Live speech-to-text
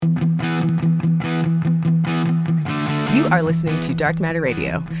are listening to Dark Matter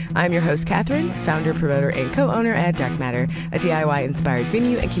Radio. I'm your host, Catherine, founder, promoter, and co-owner at Dark Matter, a DIY-inspired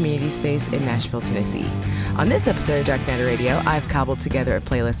venue and community space in Nashville, Tennessee. On this episode of Dark Matter Radio, I've cobbled together a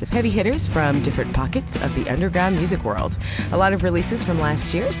playlist of heavy hitters from different pockets of the underground music world. A lot of releases from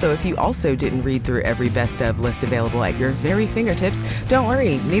last year, so if you also didn't read through every best of list available at your very fingertips, don't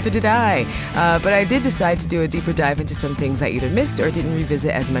worry, neither did I. But I did decide to do a deeper dive into some things I either missed or didn't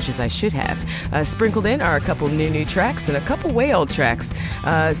revisit as much as I should have. Sprinkled in are a couple new tracks and a couple way old tracks.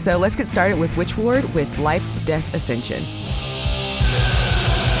 So let's get started with Witch Ward with Life, Death, Ascension.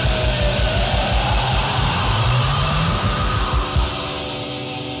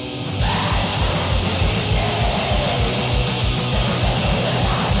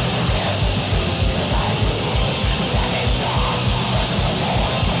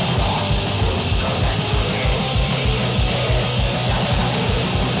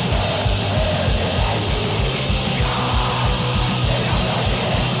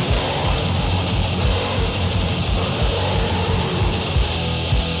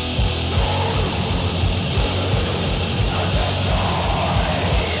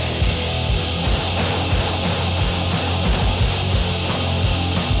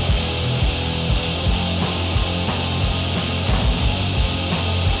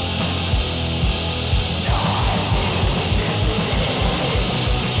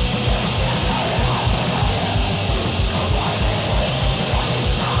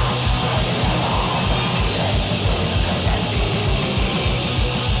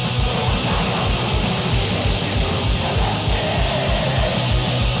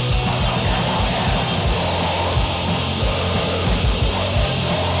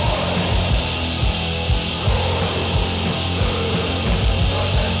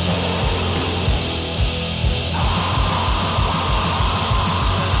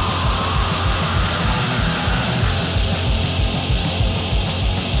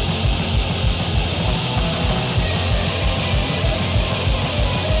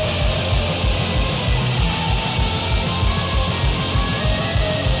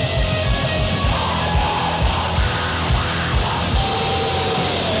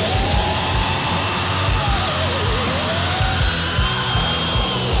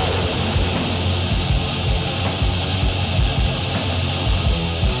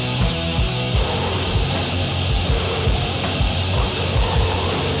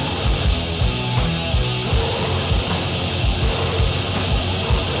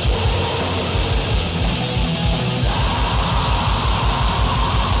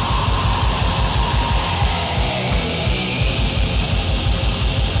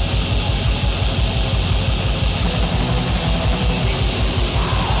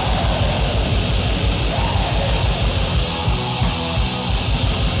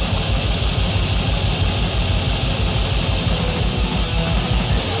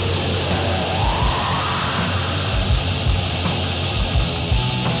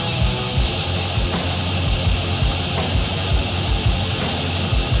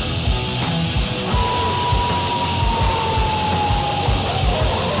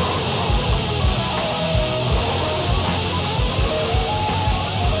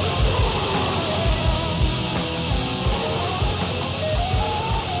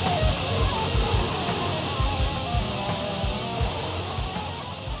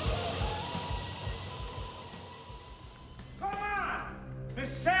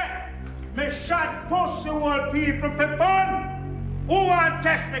 People for fun. Who want to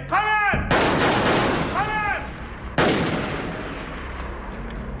test me? Come on! Come on!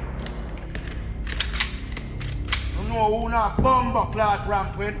 You know who not bumbleclot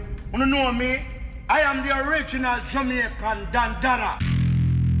rampant? You know me? I am the original Jamaican Dandana.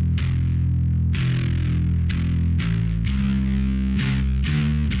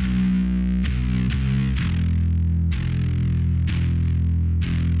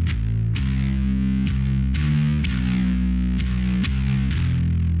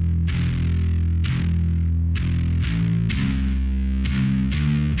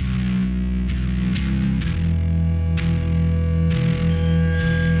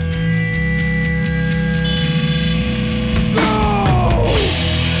 No!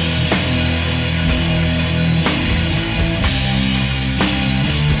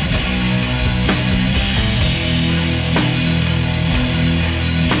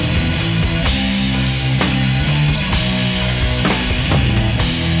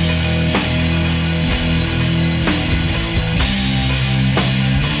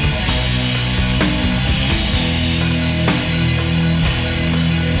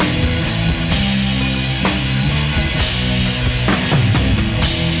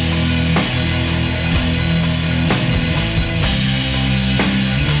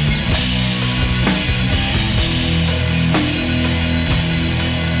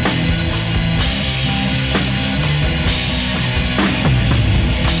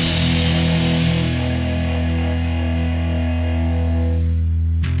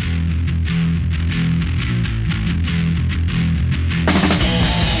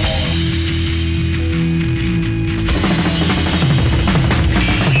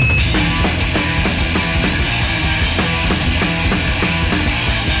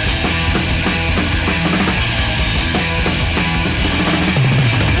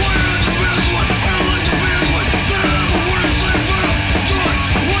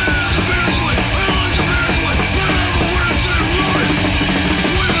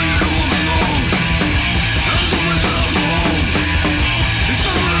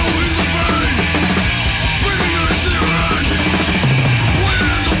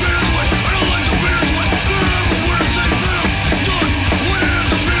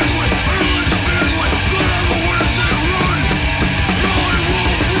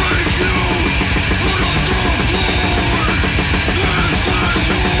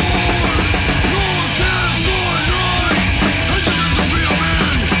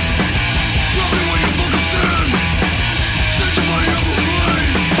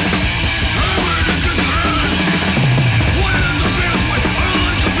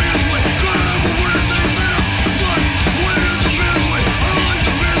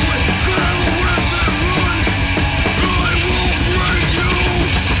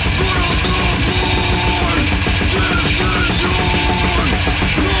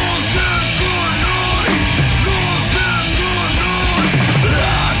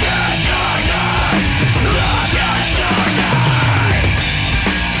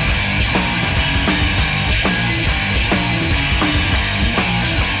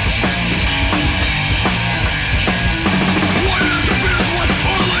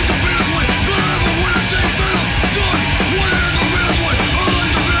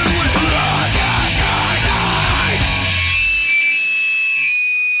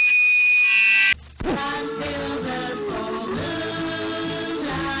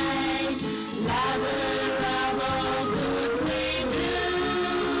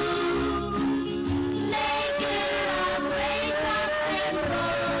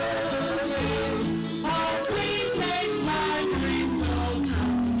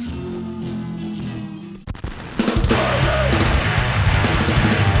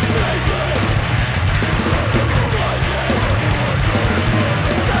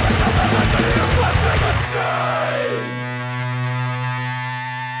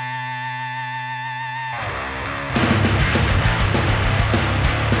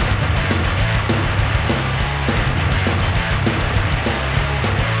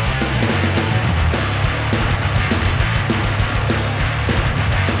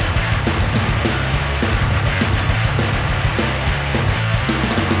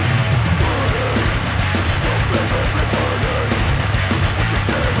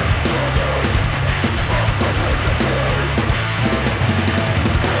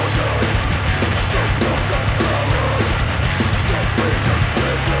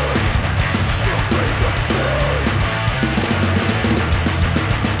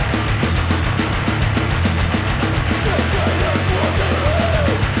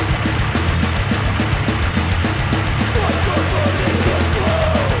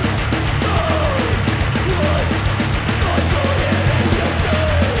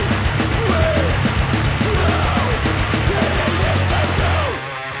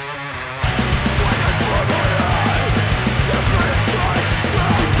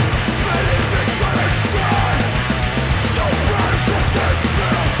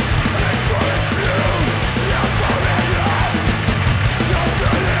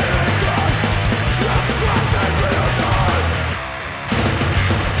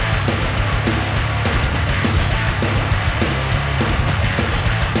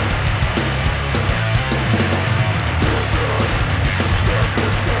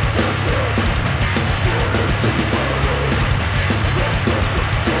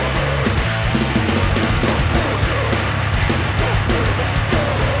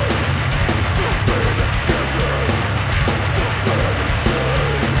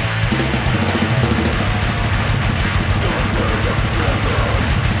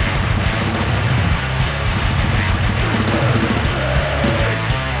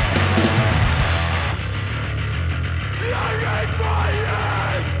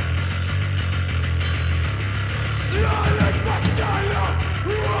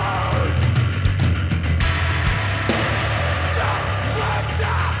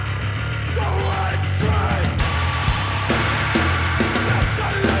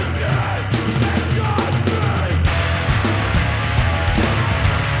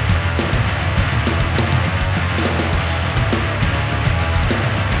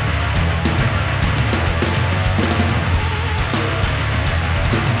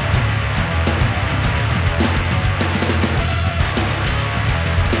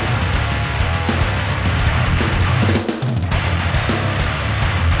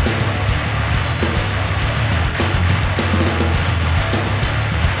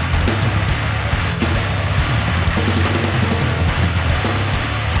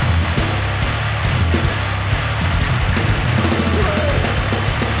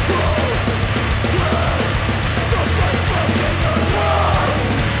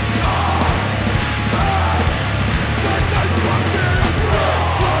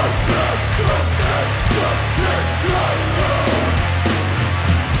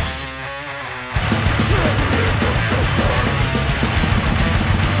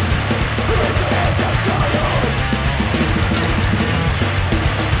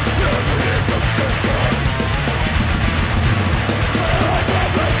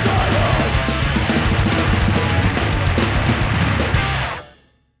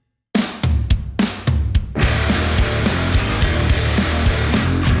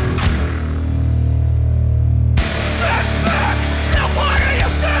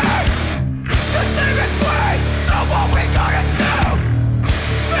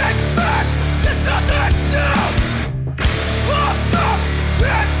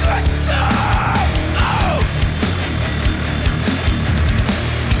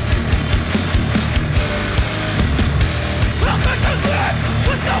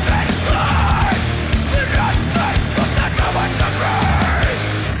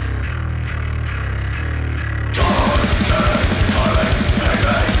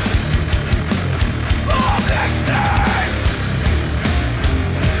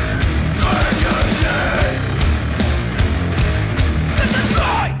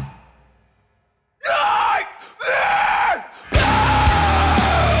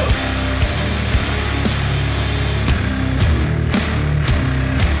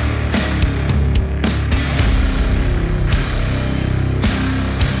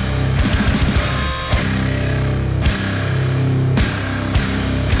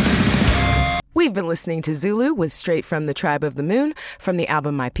 We've been listening to Zulu with Straight from the Tribe of the Moon from the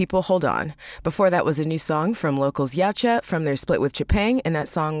album My People Hold On. Before that was a new song from Locals Yacha from their split with Chapang, and that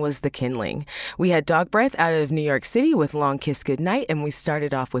song was The Kindling. We had Dog Breath out of New York City with Long Kiss Goodnight, and we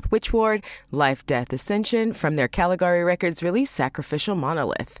started off with Witch Ward, Life, Death, Ascension from their Caligari Records release, Sacrificial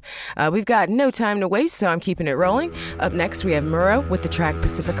Monolith. We've got no time to waste, so I'm keeping it rolling. Up next, we have Muro with the track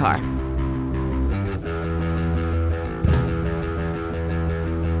Pacificar.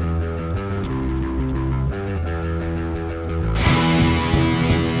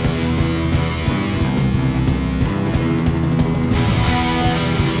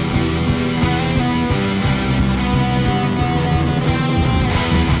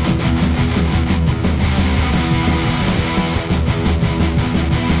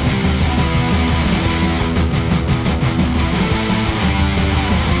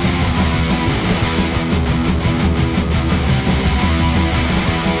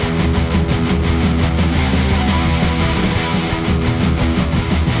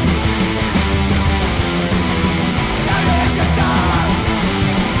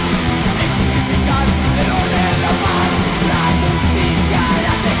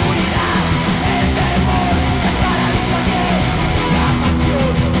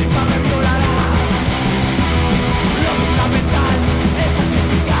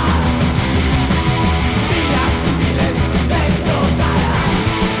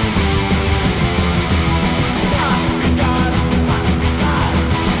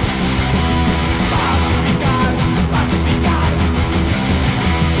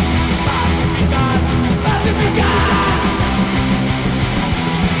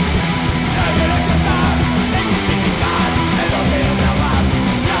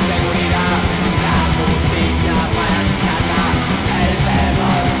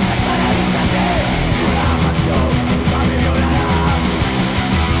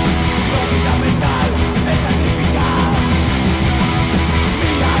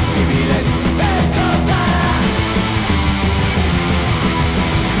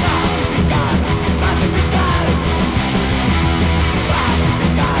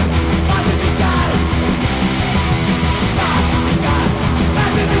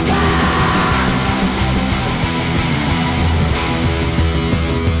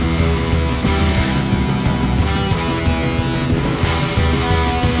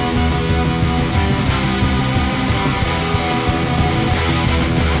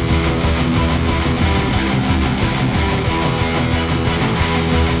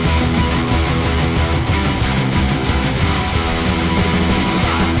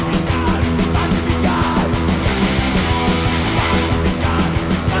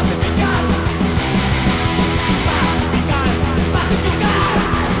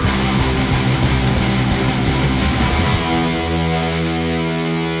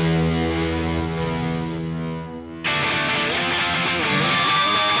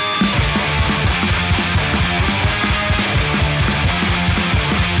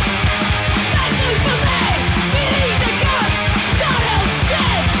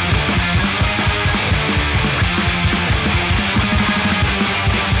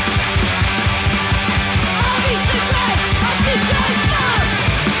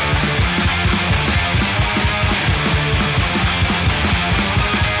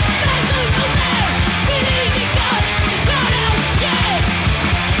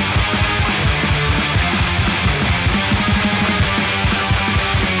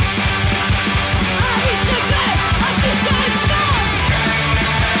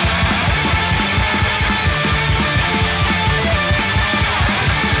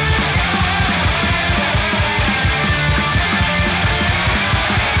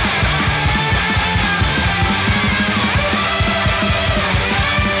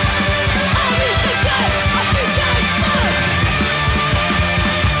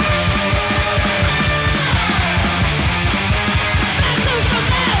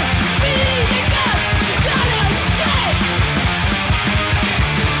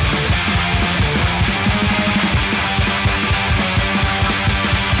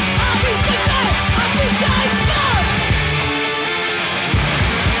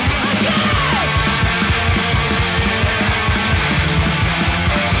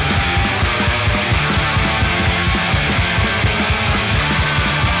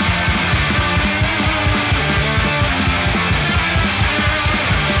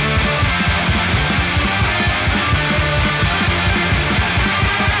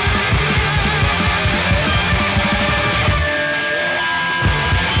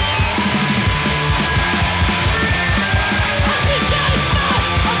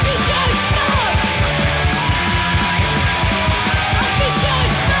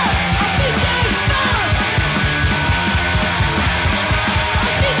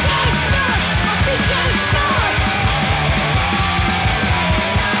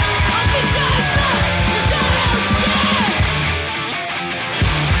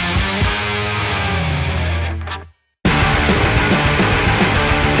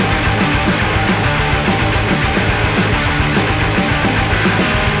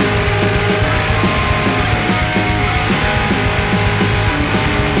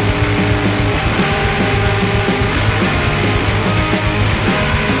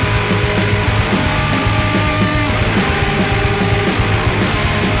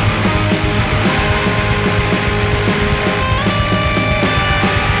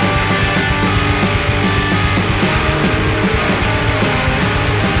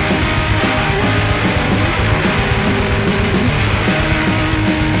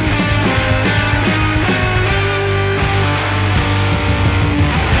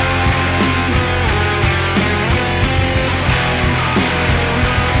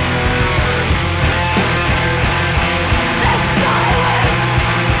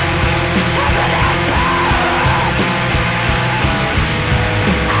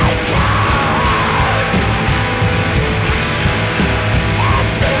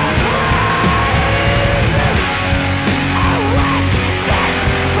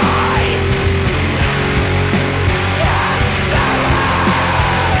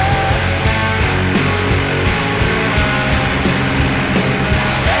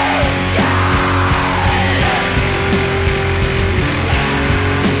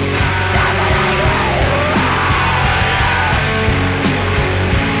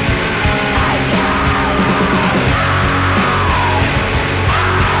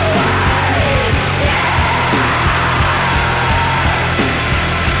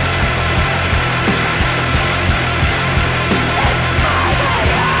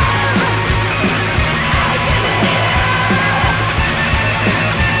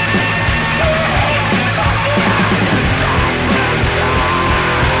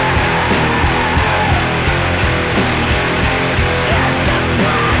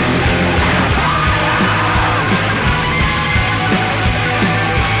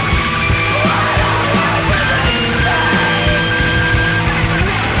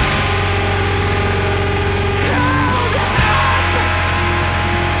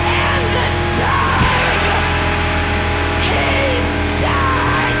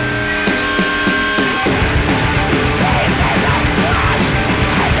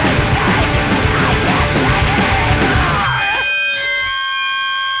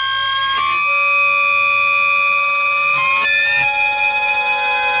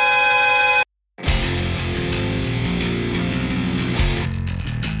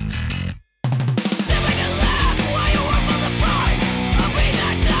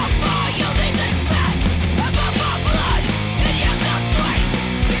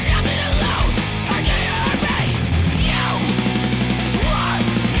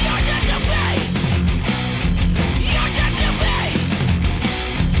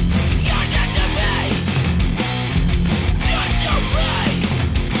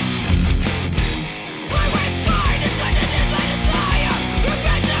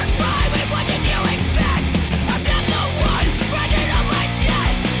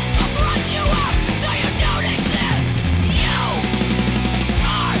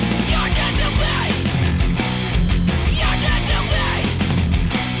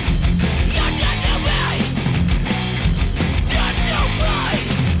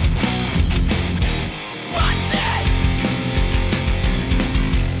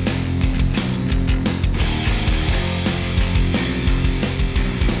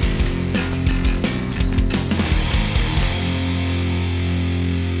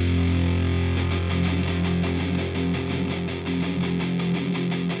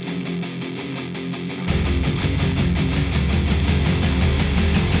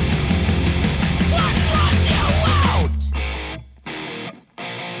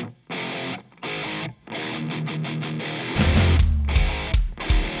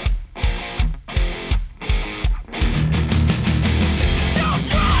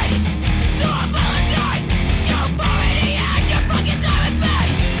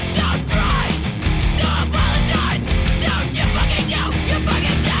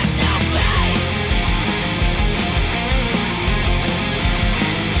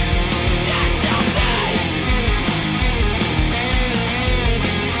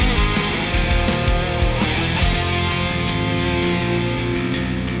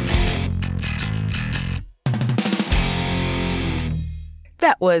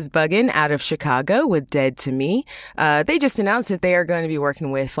 was Buggin' out of Chicago with Dead to Me. They just announced that they are going to be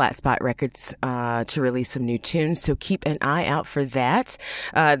working with Flat Spot Records to release some new tunes, so keep an eye out for that.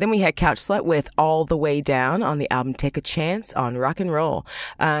 Then we had Couch Slut with All the Way Down on the album Take a Chance on Rock and Roll.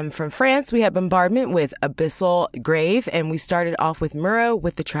 From France, we had Bombardment with Abyssal Grave, and we started off with Murrow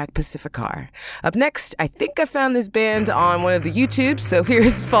with the track Pacificar. Up next, I think I found this band on one of the YouTubes, so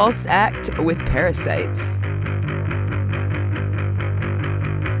here's False Act with Parasites. I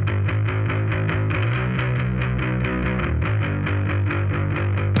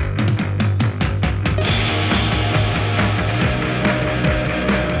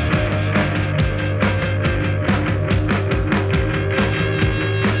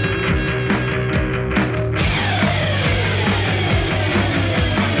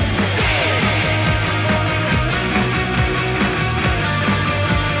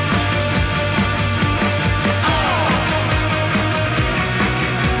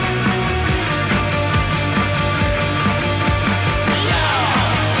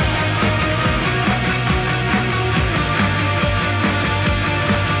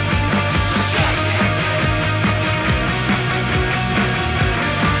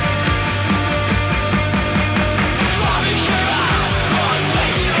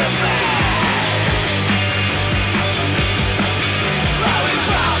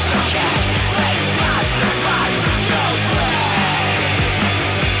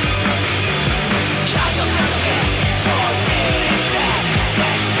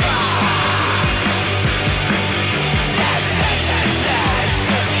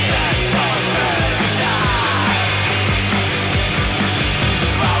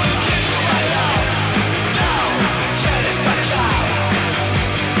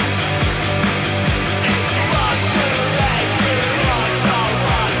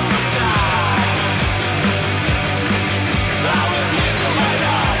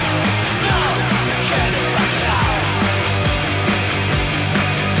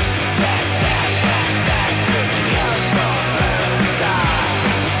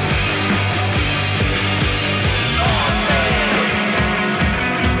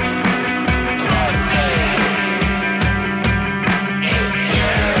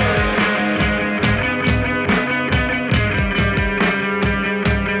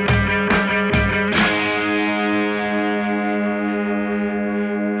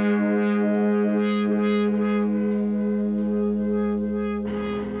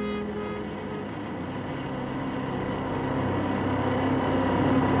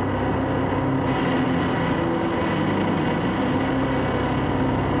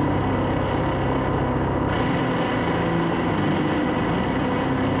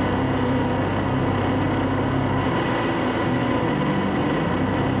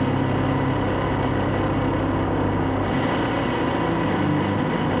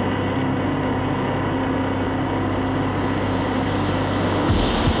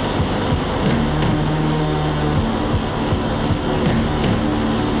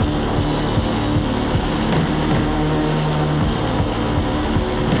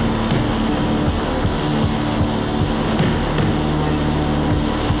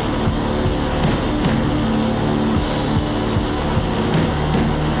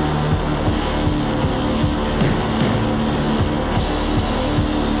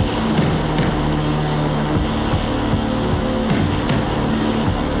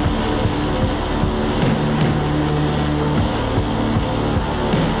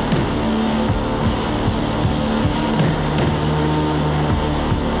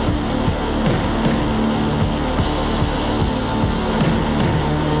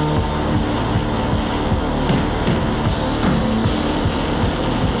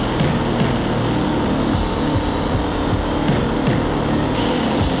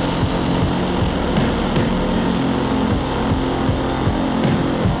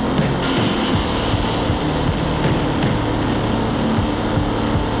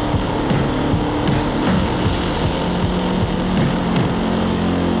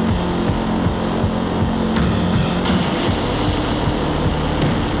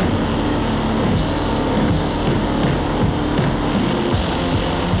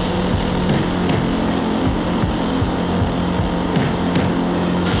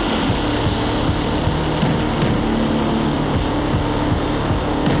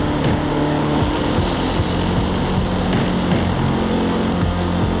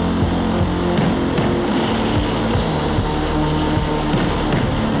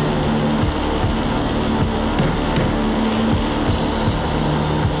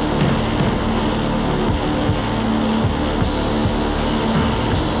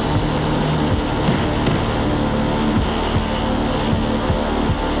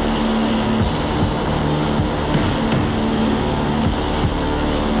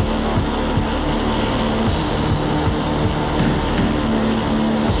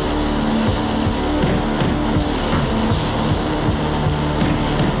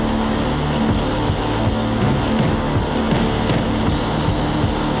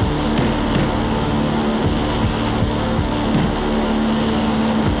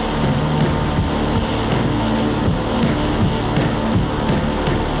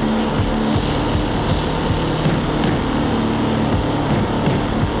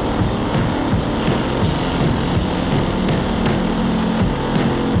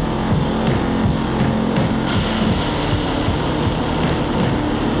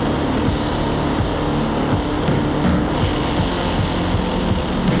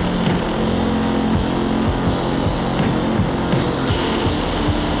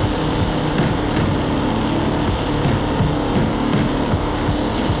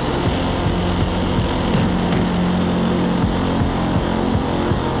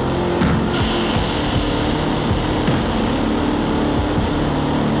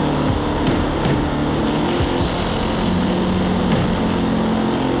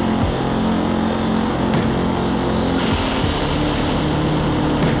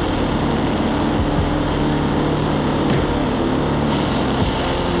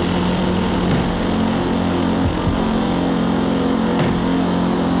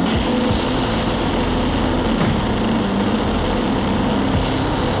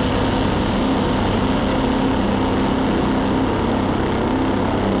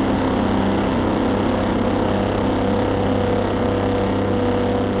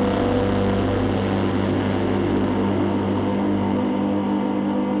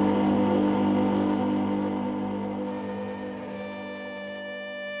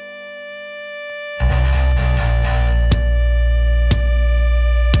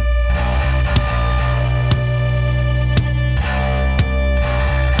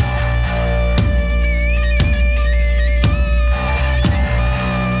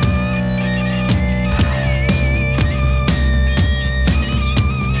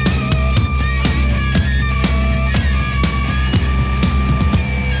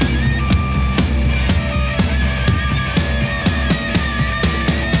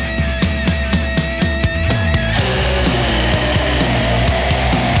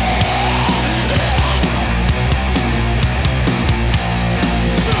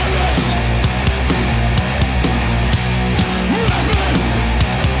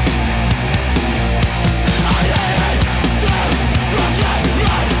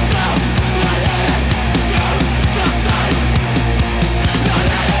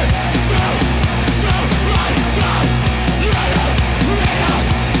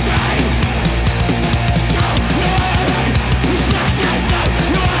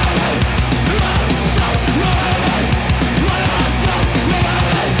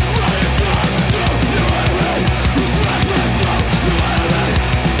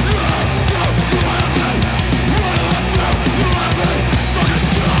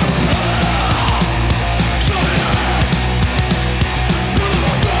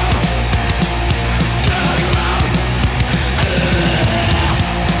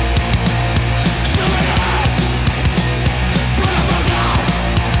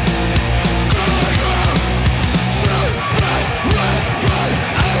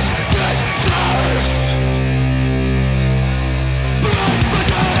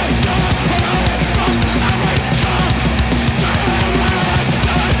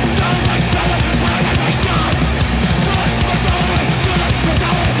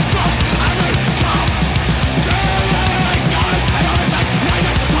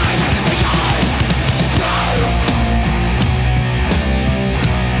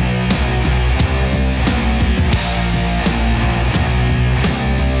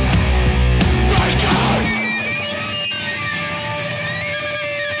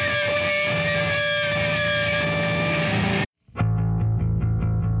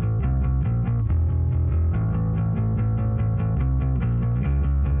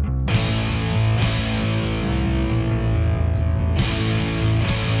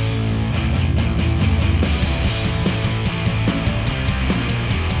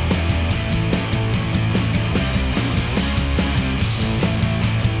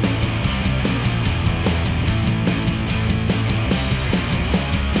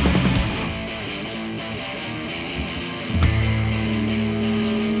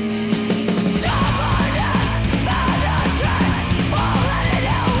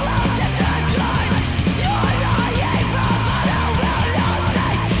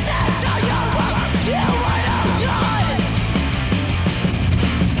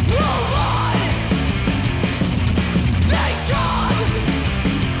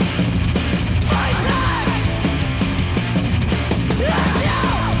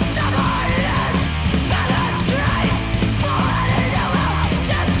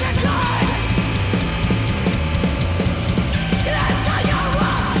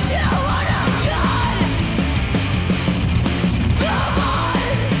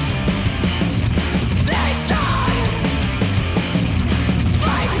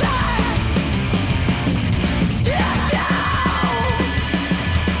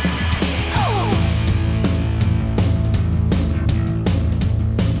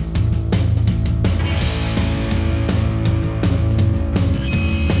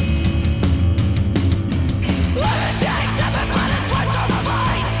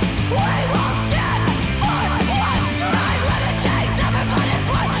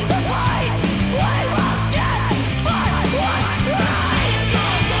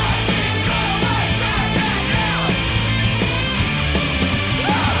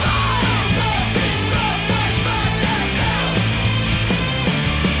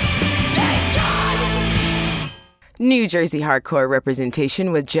New Jersey hardcore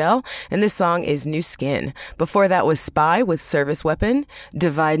representation with Gel, and this song is New Skin. Before that was Spy with Service Weapon,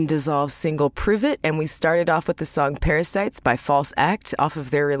 Divide and Dissolve single Prove It, and we started off with the song Parasites by False Act off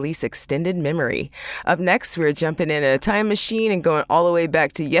of their release Extended Memory. Up next, we're jumping in a time machine and going all the way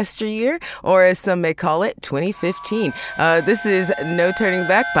back to yesteryear, or as some may call it, 2015. This is No Turning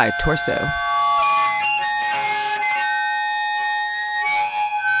Back by Torso.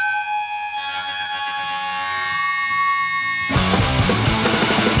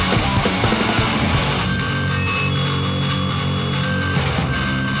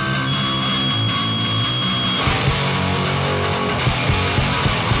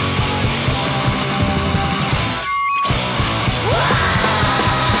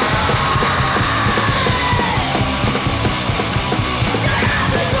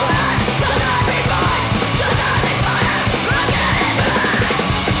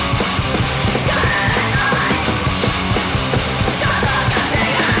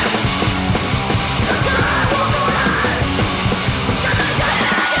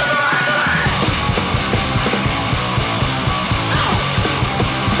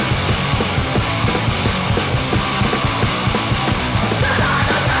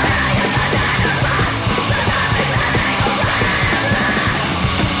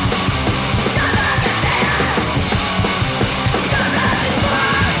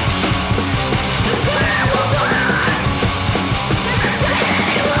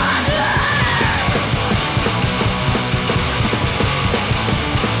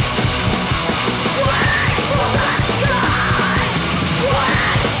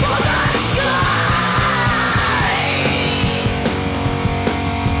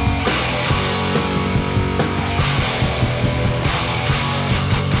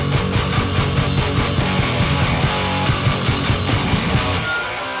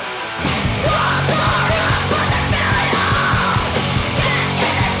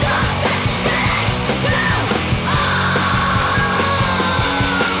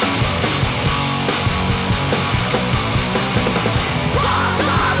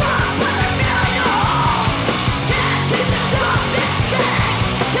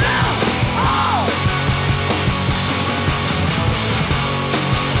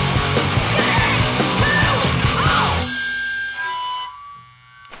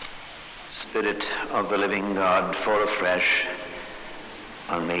 Spirit of the living God, fall afresh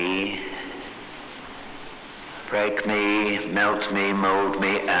on me. Break me, melt me, mold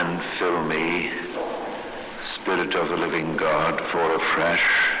me, and fill me. Spirit of the living God, fall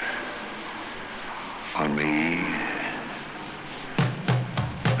afresh on me.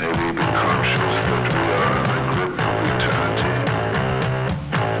 May we be conscious that we are in the grip of eternity.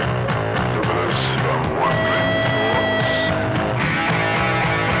 Deliver us from wandering thoughts.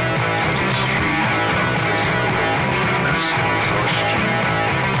 Set us free from physical weakness and exhaustion.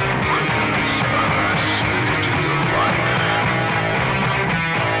 Quicken us by thy spirit to your life.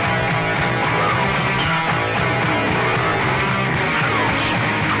 Ground every word you shall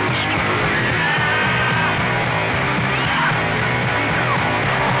speak to us today.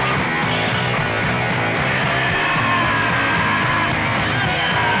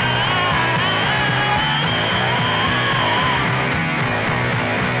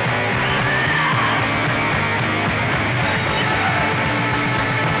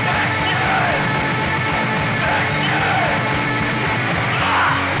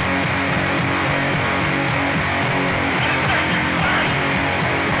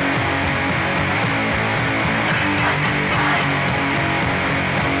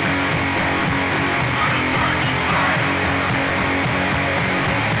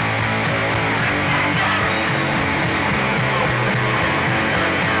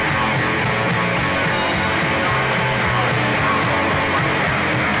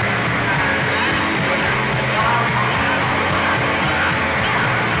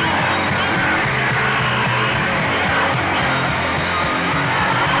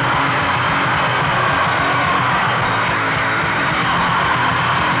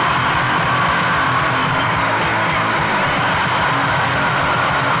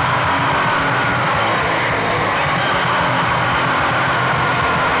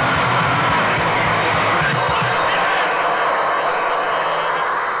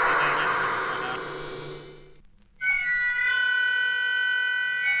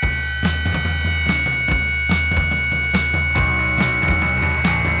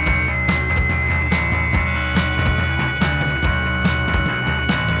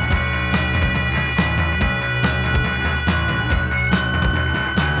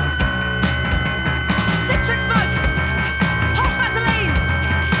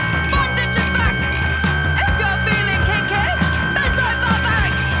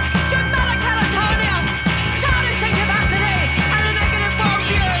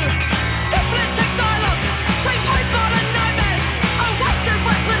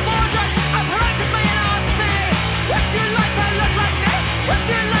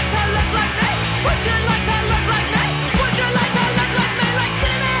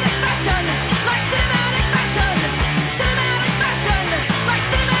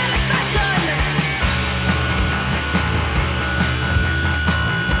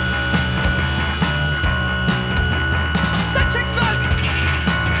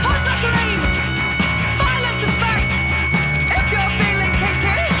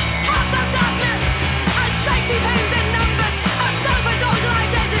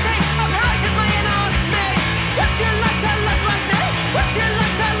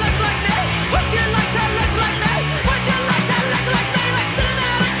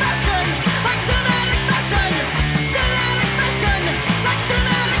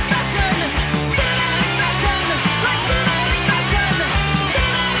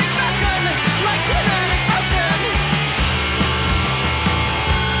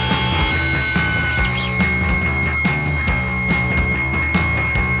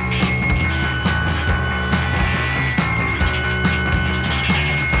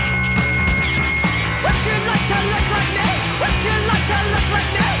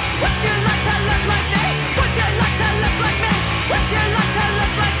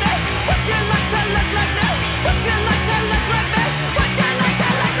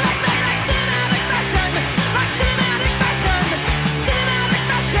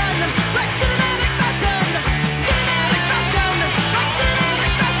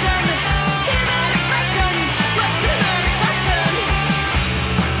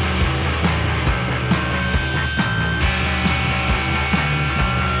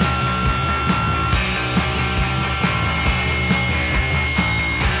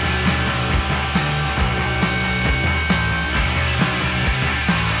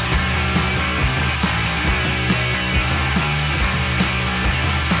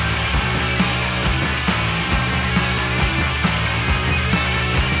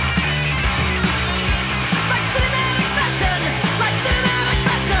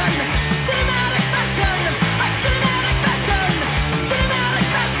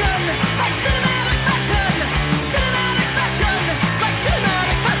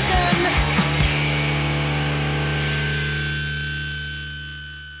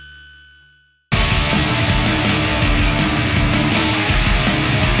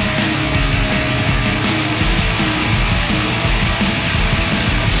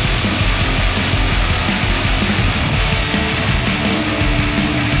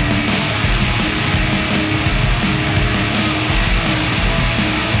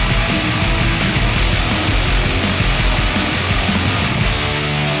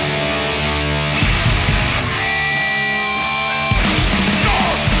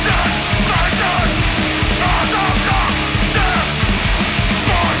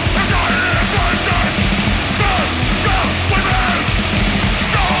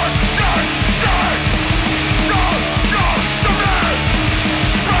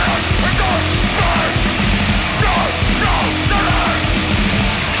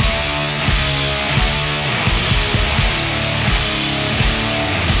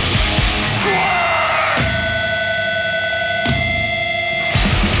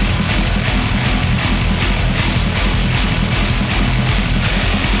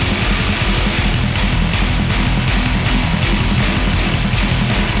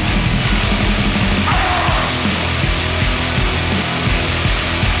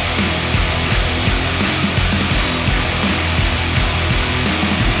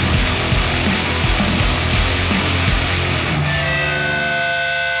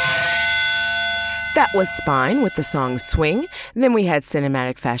 That was Spine with the song Swing. Then we had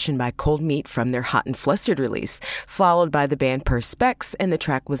Cinematic Fashion by Cold Meat from their Hot and Flustered release, followed by the band Perspex, and the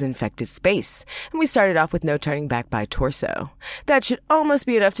track was Infected Space. And we started off with No Turning Back by Torso. That should almost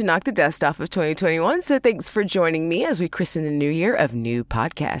be enough to knock the dust off of 2021, so thanks for joining me as we christen the new year of new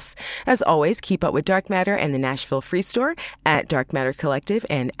podcasts. As always, keep up with Dark Matter and the Nashville Free Store at Dark Matter Collective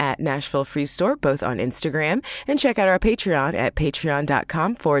and at Nashville Free Store, both on Instagram, and check out our Patreon at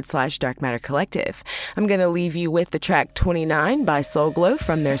patreon.com/Dark Matter Collective. I'm going to leave you with the track 29 by Soul Glow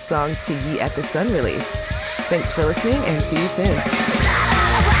from their Songs to Ye at the Sun release. Thanks for listening and see you soon.